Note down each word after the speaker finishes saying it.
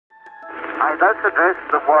I thus address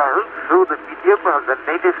the world through the medium of the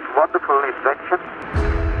latest wonderful invention,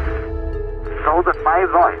 so that my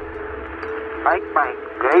voice, like my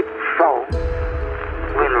great show,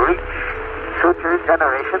 will reach future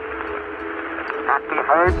generations and be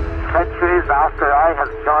heard centuries after I have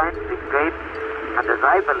joined the great and, as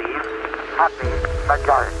I believe, happy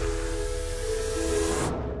majority.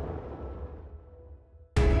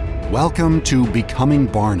 Welcome to Becoming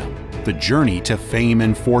Barnum, the journey to fame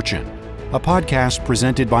and fortune, a podcast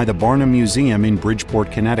presented by the Barnum Museum in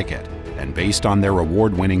Bridgeport, Connecticut, and based on their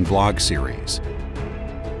award-winning blog series.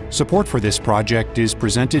 Support for this project is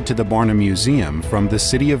presented to the Barnum Museum from the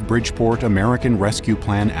City of Bridgeport American Rescue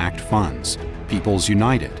Plan Act funds, People's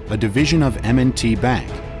United, a division of M&T Bank,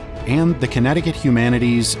 and the Connecticut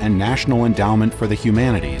Humanities and National Endowment for the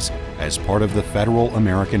Humanities as part of the Federal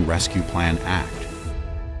American Rescue Plan Act.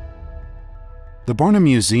 The Barnum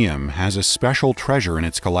Museum has a special treasure in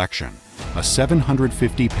its collection, a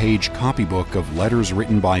 750-page copybook of letters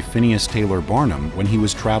written by Phineas Taylor Barnum when he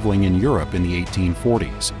was traveling in Europe in the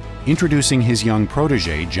 1840s, introducing his young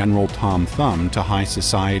protege, General Tom Thumb, to high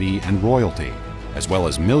society and royalty, as well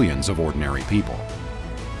as millions of ordinary people.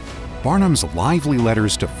 Barnum's lively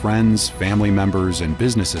letters to friends, family members, and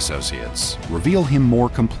business associates reveal him more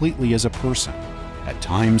completely as a person, at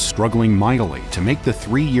times struggling mightily to make the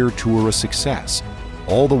 3-year tour a success,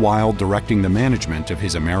 all the while directing the management of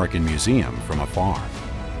his American museum from afar.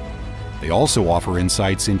 They also offer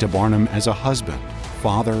insights into Barnum as a husband,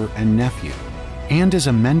 father, and nephew, and as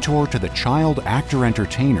a mentor to the child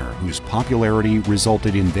actor-entertainer whose popularity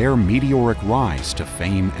resulted in their meteoric rise to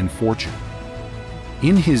fame and fortune.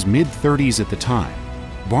 In his mid-30s at the time,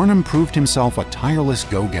 Barnum proved himself a tireless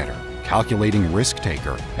go-getter, calculating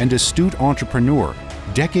risk-taker, and astute entrepreneur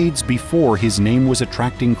decades before his name was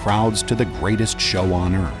attracting crowds to the greatest show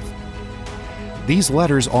on earth. These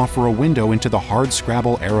letters offer a window into the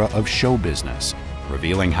hardscrabble era of show business,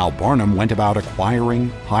 revealing how Barnum went about acquiring,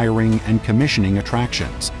 hiring, and commissioning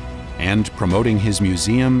attractions, and promoting his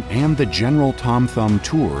museum and the General Tom Thumb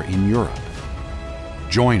tour in Europe.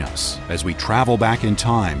 Join us as we travel back in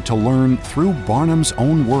time to learn, through Barnum's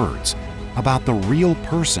own words, about the real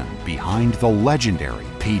person behind the legendary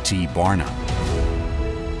P.T. Barnum.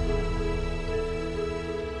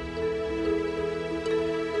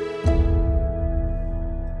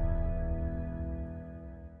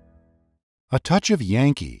 A touch of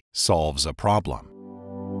Yankee solves a problem.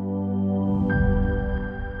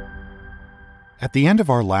 At the end of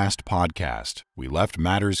our last podcast, we left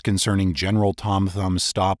matters concerning General Tom Thumb's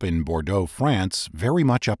stop in Bordeaux, France, very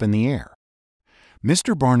much up in the air.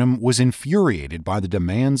 Mr. Barnum was infuriated by the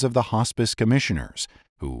demands of the Hospice Commissioners,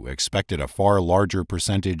 who expected a far larger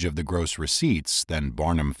percentage of the gross receipts than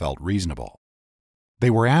Barnum felt reasonable. They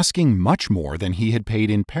were asking much more than he had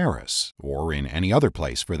paid in Paris, or in any other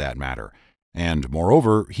place for that matter, and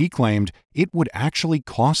moreover, he claimed it would actually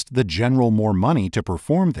cost the general more money to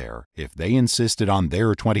perform there if they insisted on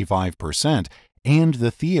their 25% and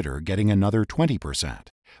the theater getting another 20%.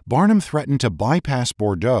 Barnum threatened to bypass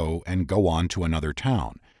Bordeaux and go on to another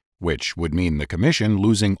town, which would mean the commission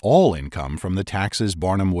losing all income from the taxes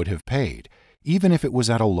Barnum would have paid, even if it was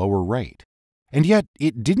at a lower rate. And yet,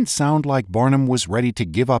 it didn't sound like Barnum was ready to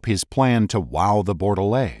give up his plan to wow the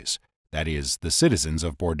Bordelais, that is, the citizens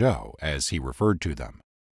of Bordeaux, as he referred to them.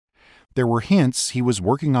 There were hints he was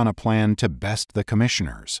working on a plan to best the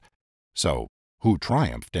commissioners. So, who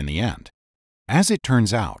triumphed in the end? As it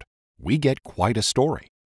turns out, we get quite a story.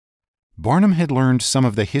 Barnum had learned some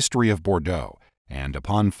of the history of Bordeaux, and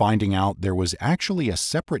upon finding out there was actually a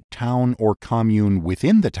separate town or commune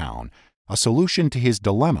within the town, a solution to his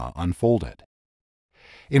dilemma unfolded.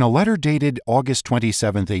 In a letter dated August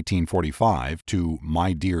 27, 1845, to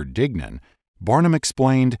My Dear Dignan, Barnum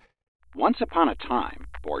explained, "Once upon a time,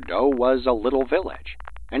 Bordeaux was a little village,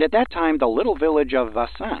 and at that time the little village of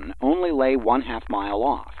Vincennes only lay 1/2 mile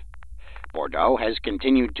off. Bordeaux has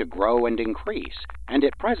continued to grow and increase, and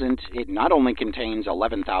at present it not only contains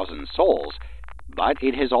 11,000 souls, but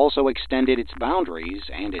it has also extended its boundaries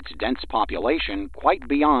and its dense population quite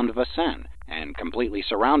beyond Vincennes and completely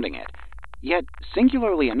surrounding it. Yet,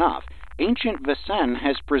 singularly enough, ancient Vincennes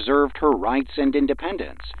has preserved her rights and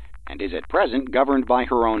independence, and is at present governed by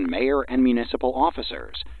her own mayor and municipal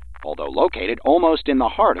officers, although located almost in the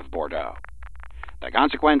heart of Bordeaux. The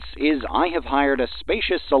consequence is I have hired a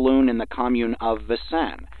spacious saloon in the commune of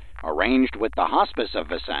Vincennes, arranged with the Hospice of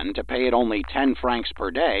Vincennes to pay it only 10 francs per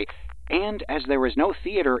day, and as there is no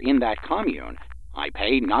theater in that commune, I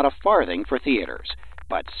pay not a farthing for theaters,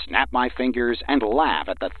 but snap my fingers and laugh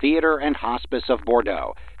at the theater and hospice of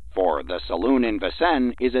Bordeaux, for the saloon in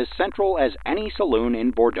Vincennes is as central as any saloon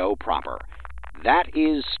in Bordeaux proper. That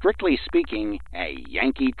is, strictly speaking, a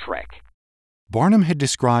Yankee trick. Barnum had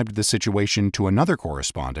described the situation to another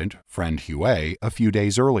correspondent, friend Huet, a few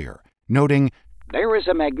days earlier, noting, "There is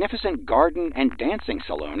a magnificent garden and dancing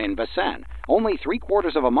saloon in Vincennes, only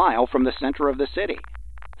 3/4 of a mile from the center of the city.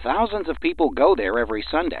 Thousands of people go there every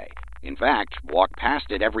Sunday. In fact, walk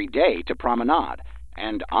past it every day to promenade,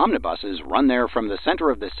 and omnibuses run there from the center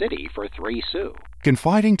of the city for 3 sous.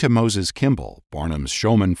 Confiding to Moses Kimball, Barnum's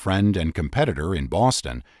showman friend and competitor in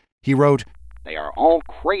Boston, he wrote, "They are all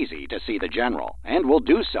crazy to see the general, and will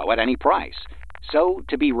do so at any price. So,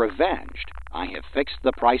 to be revenged, I have fixed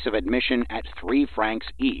the price of admission at 3 francs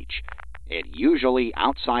each. It usually,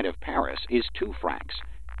 outside of Paris, is 2 francs.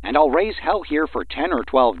 And I'll raise hell here for 10 or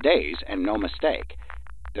 12 days, and no mistake.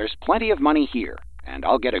 There's plenty of money here, and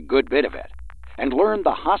I'll get a good bit of it, and learn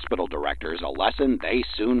the hospital directors a lesson they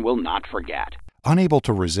soon will not forget." Unable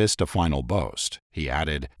to resist a final boast, he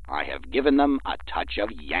added, "I have given them a touch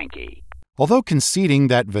of Yankee." Although conceding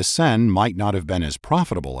that Vincennes might not have been as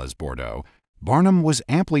profitable as Bordeaux, Barnum was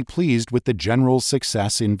amply pleased with the general's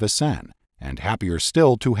success in Vincennes, and happier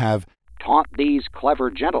still to have taught these clever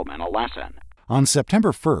gentlemen a lesson. On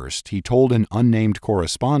September 1st, he told an unnamed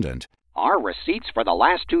correspondent, "Our receipts for the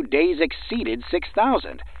last 2 days exceeded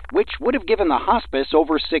 6,000, which would have given the hospice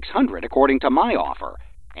over 600 according to my offer,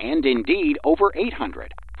 and indeed over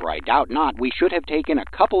 800, for I doubt not we should have taken a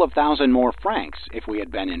couple of thousand more francs if we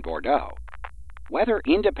had been in Bordeaux. Whether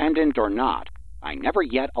independent or not, I never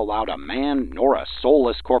yet allowed a man nor a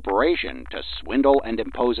soulless corporation to swindle and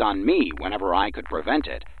impose on me whenever I could prevent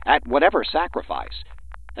it, at whatever sacrifice.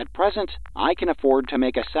 At present, I can afford to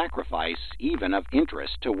make a sacrifice even of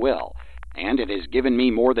interest to will, and it has given me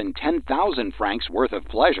more than 10,000 francs worth of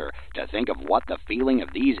pleasure to think of what the feeling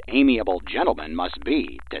of these amiable gentlemen must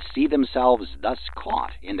be to see themselves thus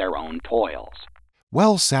caught in their own toils."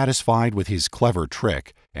 Well satisfied with his clever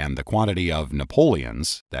trick and the quantity of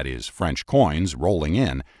Napoleons, that is, French coins, rolling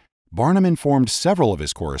in, Barnum informed several of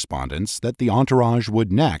his correspondents that the entourage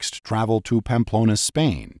would next travel to Pamplona,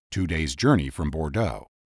 Spain, 2 days' journey from Bordeaux.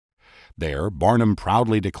 There, Barnum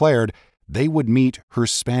proudly declared they would meet Her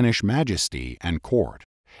Spanish Majesty and court,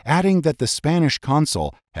 adding that the Spanish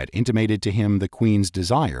consul had intimated to him the Queen's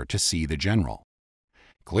desire to see the general.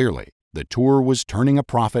 Clearly, the tour was turning a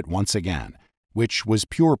profit once again, which was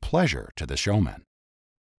pure pleasure to the showman.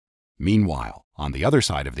 Meanwhile, on the other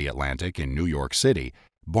side of the Atlantic in New York City,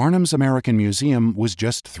 Barnum's American Museum was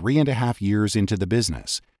just 3.5 years into the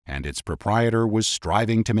business, and its proprietor was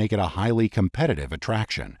striving to make it a highly competitive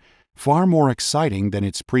attraction, far more exciting than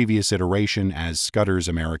its previous iteration as Scudder's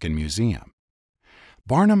American Museum.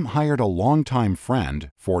 Barnum hired a longtime friend,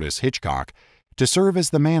 Fortis Hitchcock, to serve as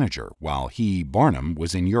the manager while he, Barnum,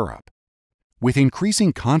 was in Europe. With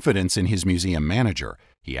increasing confidence in his museum manager,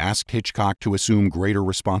 he asked Hitchcock to assume greater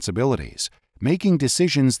responsibilities, making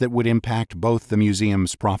decisions that would impact both the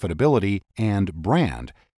museum's profitability and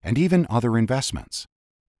brand, and even other investments.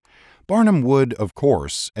 Barnum would, of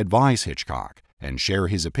course, advise Hitchcock and share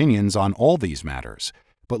his opinions on all these matters,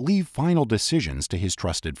 but leave final decisions to his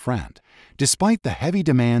trusted friend. Despite the heavy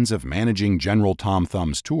demands of managing General Tom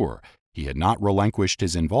Thumb's tour, he had not relinquished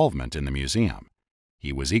his involvement in the museum.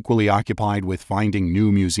 He was equally occupied with finding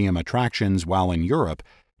new museum attractions while in Europe,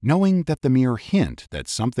 knowing that the mere hint that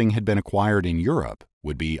something had been acquired in Europe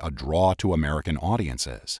would be a draw to American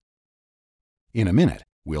audiences. In a minute,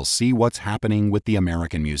 we'll see what's happening with the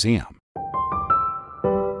American Museum.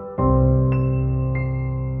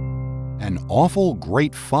 An awful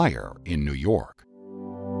great fire in New York.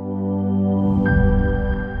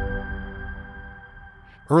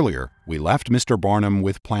 Earlier, we left Mr. Barnum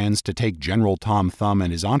with plans to take General Tom Thumb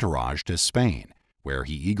and his entourage to Spain, where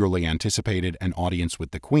he eagerly anticipated an audience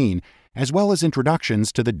with the Queen, as well as introductions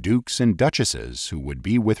to the dukes and duchesses who would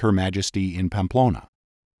be with Her Majesty in Pamplona.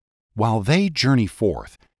 While they journey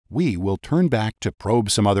forth, we will turn back to probe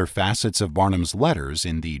some other facets of Barnum's letters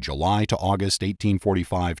in the July to August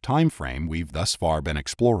 1845 time frame we've thus far been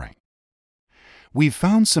exploring. We've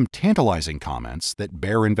found some tantalizing comments that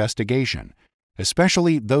bear investigation,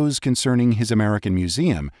 especially those concerning his American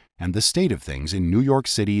Museum and the state of things in New York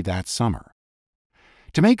City that summer.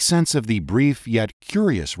 To make sense of the brief yet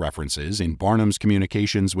curious references in Barnum's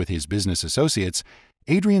communications with his business associates,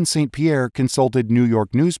 Adrien St. Pierre consulted New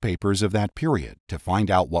York newspapers of that period to find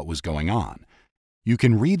out what was going on. You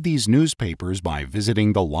can read these newspapers by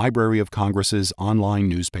visiting the Library of Congress's online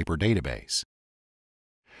newspaper database.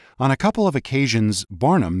 On a couple of occasions,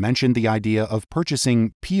 Barnum mentioned the idea of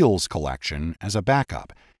purchasing Peale's collection as a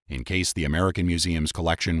backup in case the American Museum's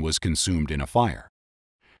collection was consumed in a fire.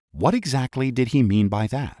 What exactly did he mean by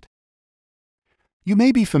that? You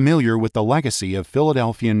may be familiar with the legacy of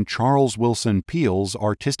Philadelphian Charles Willson Peale's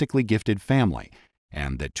artistically gifted family,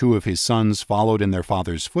 and that two of his sons followed in their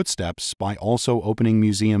father's footsteps by also opening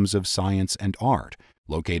museums of science and art,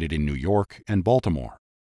 located in New York and Baltimore.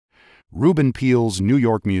 Reuben Peale's New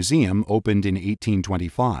York Museum opened in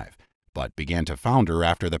 1825, but began to founder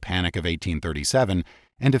after the Panic of 1837,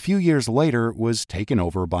 and a few years later was taken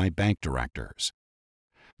over by bank directors.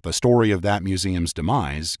 The story of that museum's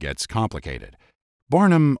demise gets complicated.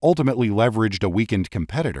 Barnum ultimately leveraged a weakened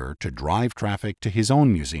competitor to drive traffic to his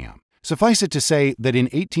own museum. Suffice it to say that in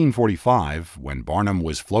 1845, when Barnum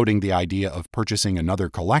was floating the idea of purchasing another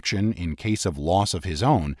collection in case of loss of his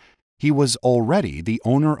own, he was already the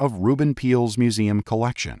owner of Reuben Peale's museum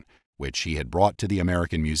collection, which he had brought to the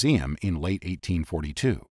American Museum in late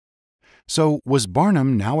 1842. So was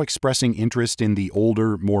Barnum now expressing interest in the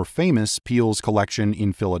older, more famous Peale's collection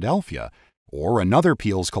in Philadelphia, or another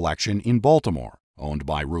Peale's collection in Baltimore, owned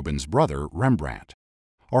by Reuben's brother, Rembrandt?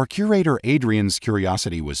 Our curator Adrian's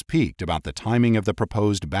curiosity was piqued about the timing of the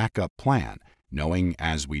proposed backup plan, knowing,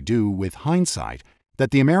 as we do with hindsight,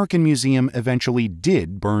 that the American Museum eventually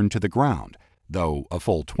did burn to the ground, though a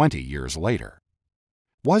full 20 years later.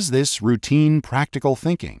 Was this routine, practical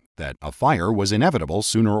thinking that a fire was inevitable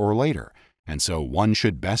sooner or later, and so one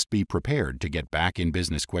should best be prepared to get back in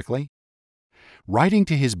business quickly? Writing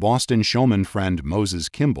to his Boston showman friend Moses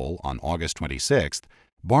Kimball on August 26th,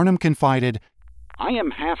 Barnum confided, "I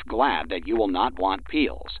am half glad that you will not want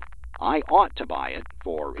Peale's. I ought to buy it,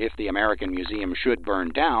 for if the American Museum should burn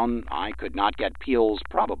down, I could not get Peale's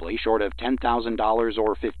probably short of $10,000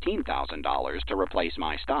 or $15,000 to replace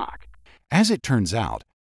my stock." As it turns out,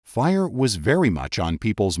 fire was very much on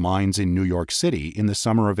people's minds in New York City in the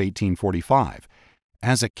summer of 1845,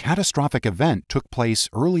 as a catastrophic event took place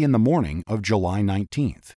early in the morning of July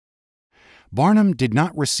 19th. Barnum did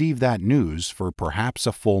not receive that news for perhaps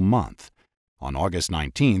a full month. On August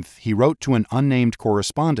 19th, he wrote to an unnamed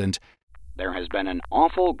correspondent, "There has been an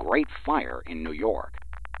awful great fire in New York.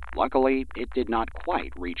 Luckily, it did not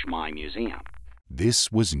quite reach my museum."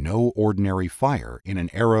 This was no ordinary fire in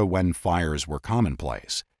an era when fires were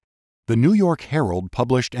commonplace. The New York Herald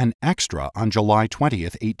published an extra on July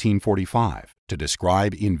 20th, 1845, to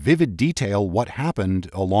describe in vivid detail what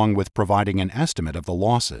happened along with providing an estimate of the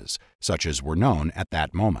losses, such as were known at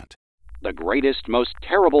that moment. "The greatest, most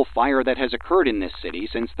terrible fire that has occurred in this city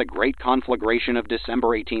since the great conflagration of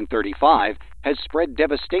December 1835 has spread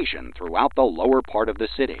devastation throughout the lower part of the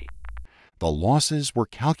city." The losses were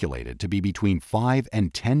calculated to be between $5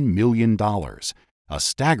 and $10 million, a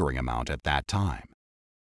staggering amount at that time.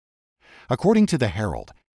 According to the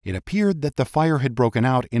Herald, it appeared that the fire had broken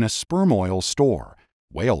out in a sperm oil store.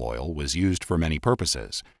 Whale oil was used for many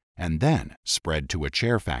purposes, and then spread to a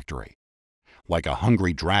chair factory. Like a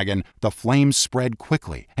hungry dragon, the flames spread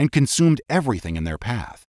quickly and consumed everything in their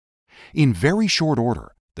path. In very short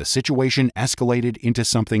order, the situation escalated into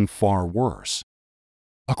something far worse.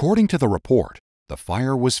 According to the report, the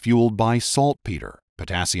fire was fueled by saltpeter,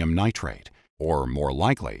 potassium nitrate, or more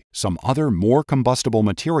likely, some other more combustible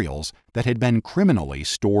materials that had been criminally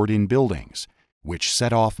stored in buildings, which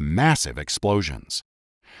set off massive explosions.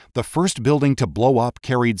 The first building to blow up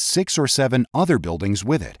carried 6 or 7 other buildings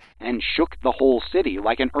with it, and shook the whole city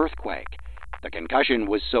like an earthquake. The concussion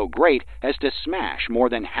was so great as to smash more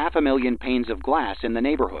than 500,000 panes of glass in the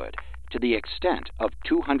neighborhood, to the extent of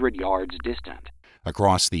 200 yards distant.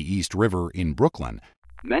 Across the East River in Brooklyn,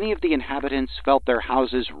 many of the inhabitants felt their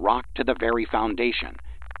houses rocked to the very foundation.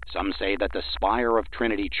 Some say that the spire of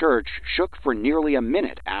Trinity Church shook for nearly a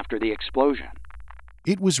minute after the explosion.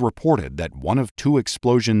 It was reported that one of 2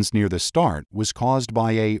 explosions near the start was caused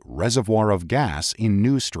by a reservoir of gas in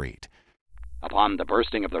New Street. Upon the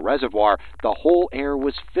bursting of the reservoir, the whole air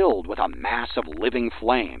was filled with a mass of living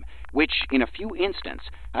flame, which, in a few instants,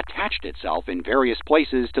 attached itself in various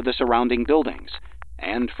places to the surrounding buildings.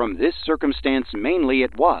 And from this circumstance mainly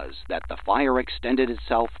it was that the fire extended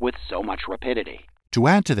itself with so much rapidity. To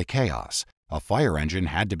add to the chaos, a fire engine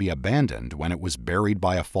had to be abandoned when it was buried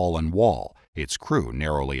by a fallen wall, its crew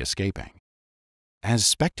narrowly escaping. As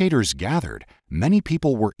spectators gathered, many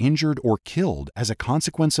people were injured or killed as a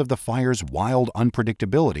consequence of the fire's wild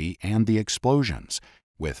unpredictability and the explosions,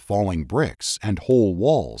 with falling bricks and whole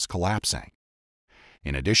walls collapsing.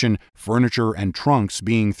 In addition, furniture and trunks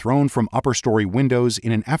being thrown from upper-story windows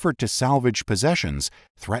in an effort to salvage possessions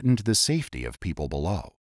threatened the safety of people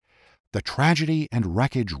below. The tragedy and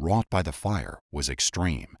wreckage wrought by the fire was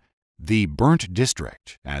extreme. The Burnt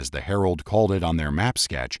District, as the Herald called it on their map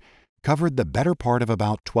sketch, covered the better part of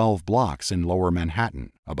about 12 blocks in lower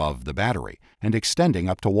Manhattan, above the Battery, and extending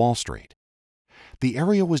up to Wall Street. The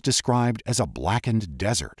area was described as a blackened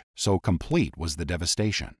desert, so complete was the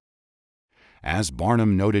devastation. As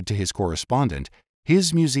Barnum noted to his correspondent,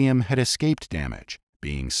 his museum had escaped damage,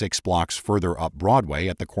 being 6 blocks further up Broadway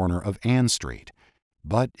at the corner of Ann Street.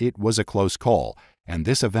 But it was a close call, and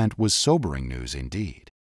this event was sobering news indeed.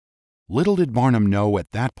 Little did Barnum know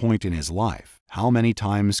at that point in his life how many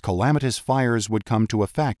times calamitous fires would come to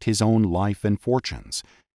affect his own life and fortunes,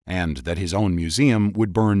 and that his own museum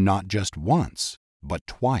would burn not just once, but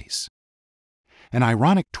twice. An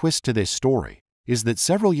ironic twist to this story is that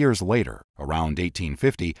several years later, around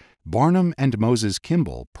 1850, Barnum and Moses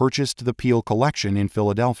Kimball purchased the Peale Collection in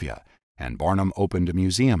Philadelphia, and Barnum opened a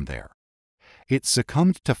museum there. It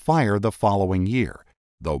succumbed to fire the following year,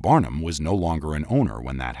 though Barnum was no longer an owner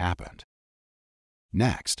when that happened.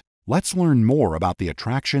 Next, let's learn more about the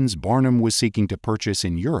attractions Barnum was seeking to purchase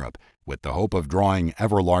in Europe with the hope of drawing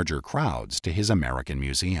ever larger crowds to his American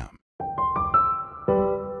museum.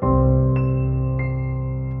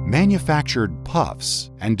 Manufactured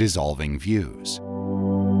puffs and dissolving views.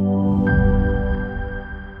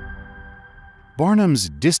 Barnum's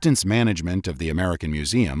distance management of the American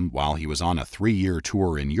Museum while he was on a 3-year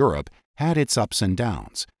tour in Europe had its ups and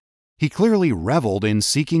downs. He clearly reveled in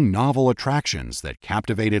seeking novel attractions that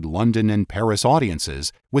captivated London and Paris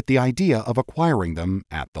audiences with the idea of acquiring them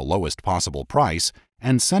at the lowest possible price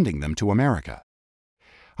and sending them to America.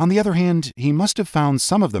 On the other hand, he must have found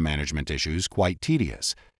some of the management issues quite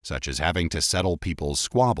tedious, such as having to settle people's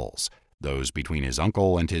squabbles, those between his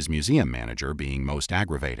uncle and his museum manager being most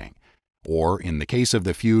aggravating, or, in the case of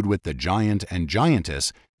the feud with the giant and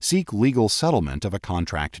giantess, seek legal settlement of a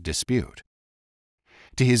contract dispute.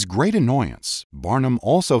 To his great annoyance, Barnum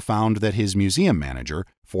also found that his museum manager,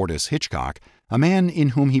 Fortis Hitchcock, a man in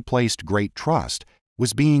whom he placed great trust,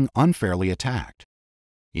 was being unfairly attacked.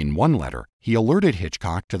 In one letter, he alerted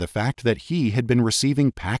Hitchcock to the fact that he had been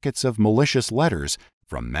receiving packets of malicious letters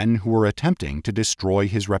from men who were attempting to destroy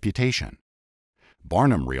his reputation.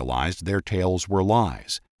 Barnum realized their tales were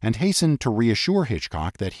lies and hastened to reassure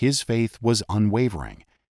Hitchcock that his faith was unwavering.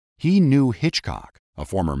 He knew Hitchcock, a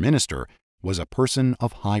former minister, was a person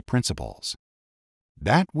of high principles.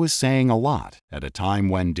 That was saying a lot at a time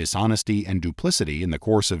when dishonesty and duplicity in the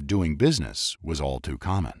course of doing business was all too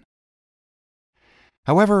common.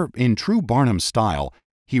 However, in true Barnum style,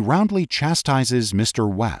 he roundly chastises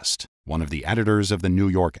Mr. West, one of the editors of the New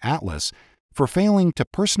York Atlas, for failing to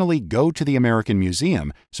personally go to the American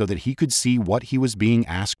Museum so that he could see what he was being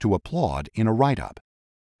asked to applaud in a write-up.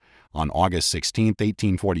 On August 16,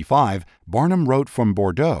 1845, Barnum wrote from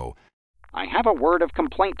Bordeaux, "I have a word of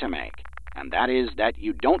complaint to make, and that is that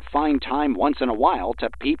you don't find time once in a while to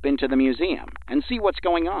peep into the museum and see what's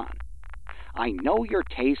going on. I know your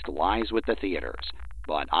taste lies with the theaters,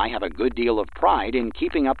 but I have a good deal of pride in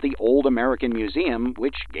keeping up the old American Museum,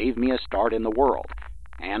 which gave me a start in the world,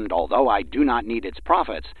 and although I do not need its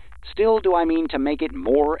profits, still do I mean to make it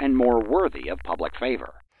more and more worthy of public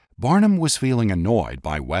favor." Barnum was feeling annoyed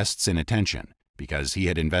by West's inattention because he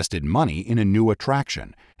had invested money in a new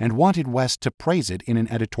attraction and wanted West to praise it in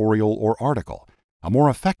an editorial or article, a more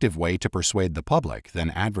effective way to persuade the public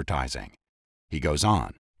than advertising. He goes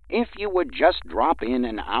on, "If you would just drop in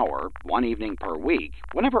an hour, one evening per week,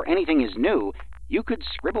 whenever anything is new, you could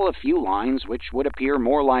scribble a few lines which would appear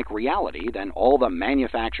more like reality than all the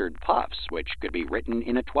manufactured puffs which could be written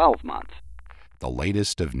in a 12-month. The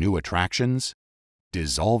latest of new attractions?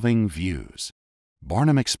 Dissolving views.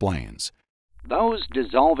 Barnum explains, "Those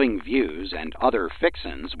dissolving views and other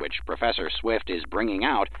fixins which Professor Swift is bringing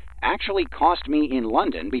out actually cost me in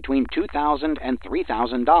London between $2,000 and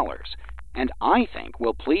 $3,000, and I think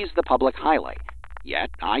will please the public highly.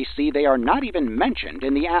 Yet I see they are not even mentioned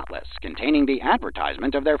in the atlas containing the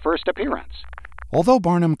advertisement of their first appearance." Although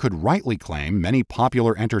Barnum could rightly claim many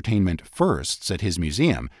popular entertainment firsts at his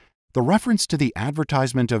museum, the reference to the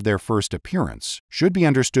advertisement of their first appearance should be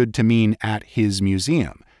understood to mean at his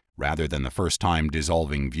museum, rather than the first time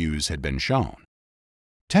dissolving views had been shown.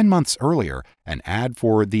 10 months earlier, an ad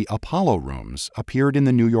for the Apollo Rooms appeared in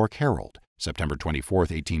the New York Herald, September 24,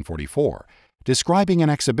 1844, describing an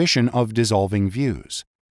exhibition of dissolving views.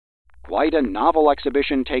 "Quite a novel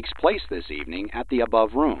exhibition takes place this evening at the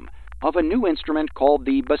above room, of a new instrument called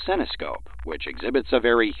the basinoscope, which exhibits a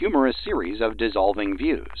very humorous series of dissolving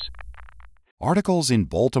views." Articles in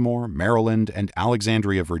Baltimore, Maryland, and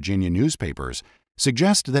Alexandria, Virginia newspapers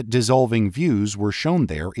suggest that dissolving views were shown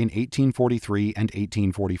there in 1843 and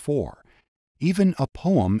 1844. Even a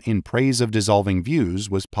poem in praise of dissolving views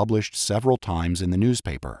was published several times in the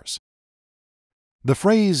newspapers. The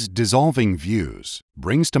phrase dissolving views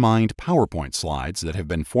brings to mind PowerPoint slides that have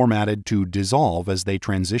been formatted to dissolve as they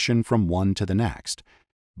transition from one to the next.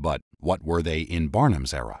 But what were they in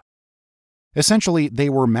Barnum's era? Essentially, they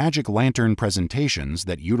were magic lantern presentations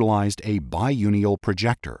that utilized a biunial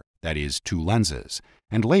projector, that is, 2 lenses,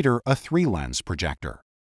 and later a 3-lens projector.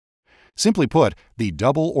 Simply put, the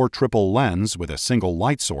double or triple lens with a single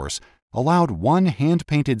light source allowed one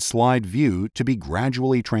hand-painted slide view to be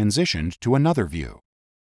gradually transitioned to another view.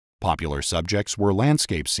 Popular subjects were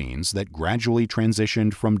landscape scenes that gradually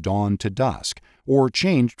transitioned from dawn to dusk, or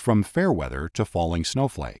changed from fair weather to falling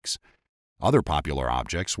snowflakes. Other popular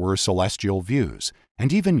objects were celestial views,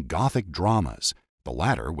 and even Gothic dramas, the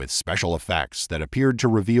latter with special effects that appeared to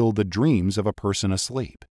reveal the dreams of a person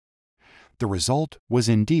asleep. The result was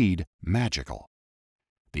indeed magical.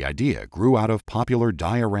 The idea grew out of popular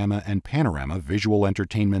diorama and panorama visual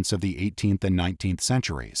entertainments of the 18th and 19th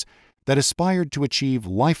centuries that aspired to achieve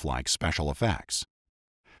lifelike special effects.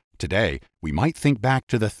 Today, we might think back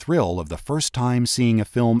to the thrill of the first time seeing a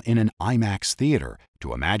film in an IMAX theater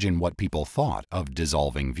to imagine what people thought of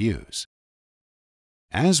dissolving views.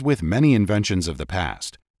 As with many inventions of the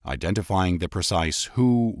past, identifying the precise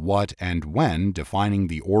who, what, and when defining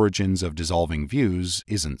the origins of dissolving views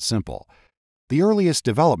isn't simple. The earliest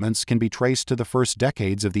developments can be traced to the first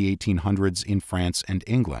decades of the 1800s in France and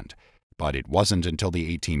England, but it wasn't until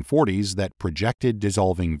the 1840s that projected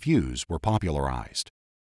dissolving views were popularized.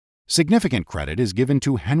 Significant credit is given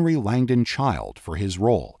to Henry Langdon Child for his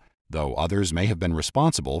role, though others may have been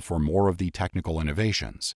responsible for more of the technical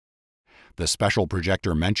innovations. The special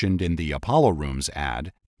projector mentioned in the Apollo Rooms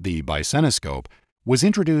ad, the Bicenoscope, was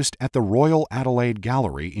introduced at the Royal Adelaide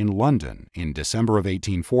Gallery in London in December of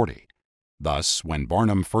 1840. Thus, when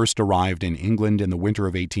Barnum first arrived in England in the winter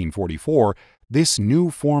of 1844, this new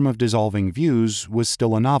form of dissolving views was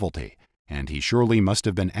still a novelty, and he surely must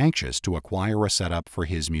have been anxious to acquire a setup for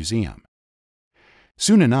his museum.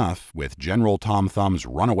 Soon enough, with General Tom Thumb's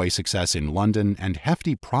runaway success in London and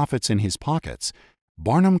hefty profits in his pockets,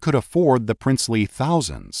 Barnum could afford the princely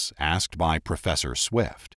thousands asked by Professor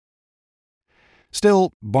Swift.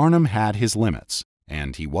 Still, Barnum had his limits,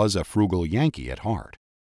 and he was a frugal Yankee at heart.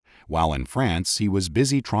 While in France, he was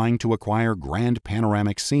busy trying to acquire grand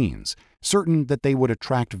panoramic scenes, certain that they would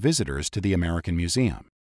attract visitors to the American Museum.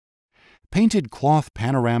 Painted cloth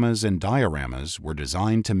panoramas and dioramas were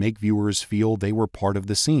designed to make viewers feel they were part of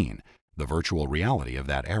the scene, the virtual reality of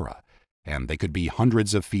that era, and they could be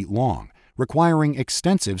hundreds of feet long, requiring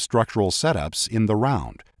extensive structural setups in the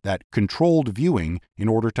round that controlled viewing in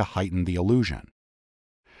order to heighten the illusion.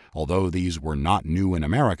 Although these were not new in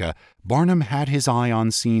America, Barnum had his eye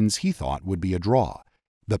on scenes he thought would be a draw: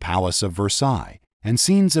 the Palace of Versailles, and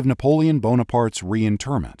scenes of Napoleon Bonaparte's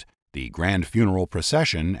reinterment, the grand funeral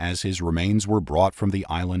procession as his remains were brought from the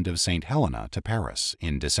island of St. Helena to Paris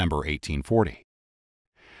in December 1840.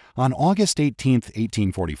 On August 18,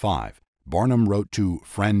 1845, Barnum wrote to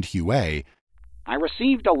friend Huet, "I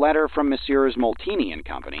received a letter from Messrs. Molteni and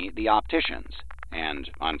Company, the opticians, and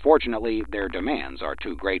unfortunately their demands are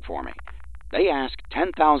too great for me. They ask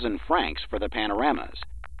 10,000 francs for the panoramas,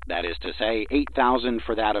 that is to say 8,000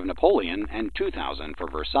 for that of Napoleon and 2,000 for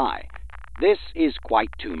Versailles. This is quite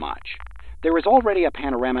too much. There is already a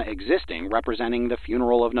panorama existing representing the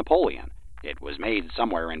funeral of Napoleon. It was made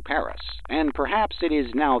somewhere in Paris, and perhaps it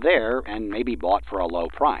is now there and may be bought for a low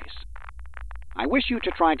price. I wish you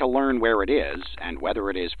to try to learn where it is and whether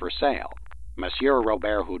it is for sale. Monsieur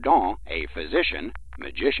Robert Houdon, a physician,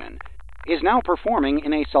 magician, is now performing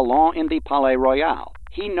in a salon in the Palais Royal.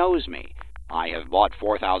 He knows me. I have bought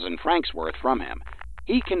 4,000 francs worth from him.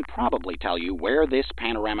 He can probably tell you where this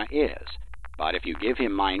panorama is, but if you give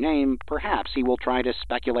him my name, perhaps he will try to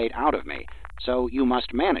speculate out of me, so you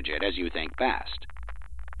must manage it as you think best.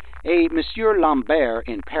 A Monsieur Lambert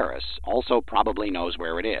in Paris also probably knows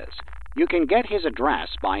where it is. You can get his address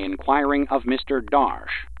by inquiring of Mr.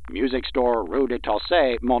 Darche, music store Rue de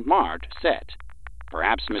Tossay, Montmartre, Set.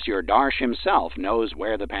 Perhaps Monsieur Darche himself knows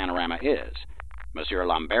where the panorama is. Monsieur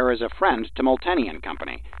Lambert is a friend to Molteni and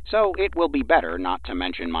Company, so it will be better not to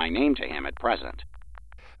mention my name to him at present."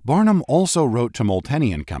 Barnum also wrote to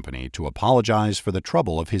Molteni and Company to apologize for the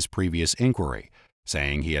trouble of his previous inquiry,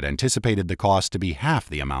 saying he had anticipated the cost to be half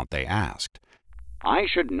the amount they asked. "I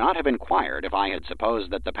should not have inquired if I had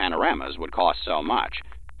supposed that the panoramas would cost so much,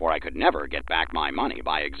 for I could never get back my money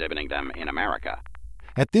by exhibiting them in America."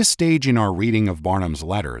 At this stage in our reading of Barnum's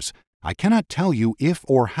letters, I cannot tell you if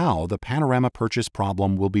or how the panorama purchase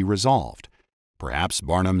problem will be resolved. Perhaps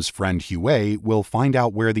Barnum's friend Huet will find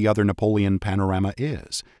out where the other Napoleon panorama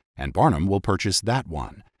is, and Barnum will purchase that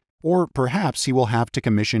one, or perhaps he will have to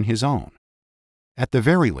commission his own. At the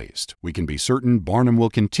very least, we can be certain Barnum will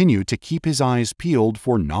continue to keep his eyes peeled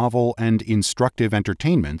for novel and instructive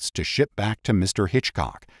entertainments to ship back to Mr.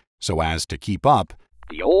 Hitchcock, so as to keep up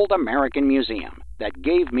the old American museum that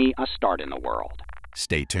gave me a start in the world.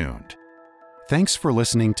 Stay tuned. Thanks for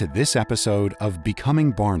listening to this episode of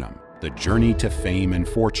Becoming Barnum, The Journey to Fame and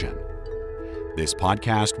Fortune. This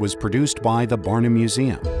podcast was produced by the Barnum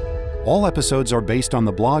Museum. All episodes are based on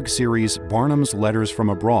the blog series Barnum's Letters from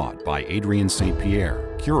Abroad by Adrian St.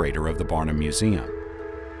 Pierre, curator of the Barnum Museum.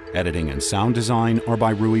 Editing and sound design are by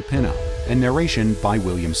Rui Pino, and narration by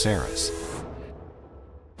William Saris.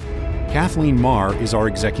 Kathleen Marr is our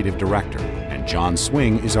executive director, and John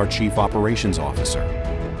Swing is our chief operations officer.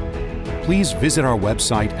 Please visit our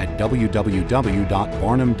website at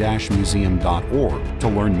www.barnum-museum.org to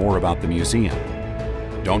learn more about the museum.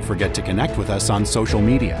 Don't forget to connect with us on social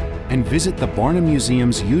media and visit the Barnum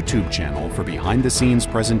Museum's YouTube channel for behind-the-scenes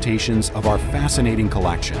presentations of our fascinating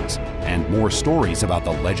collections and more stories about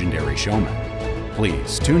the legendary showman.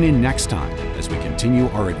 Please tune in next time as we continue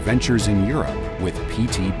our adventures in Europe with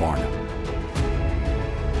P.T. Barnum.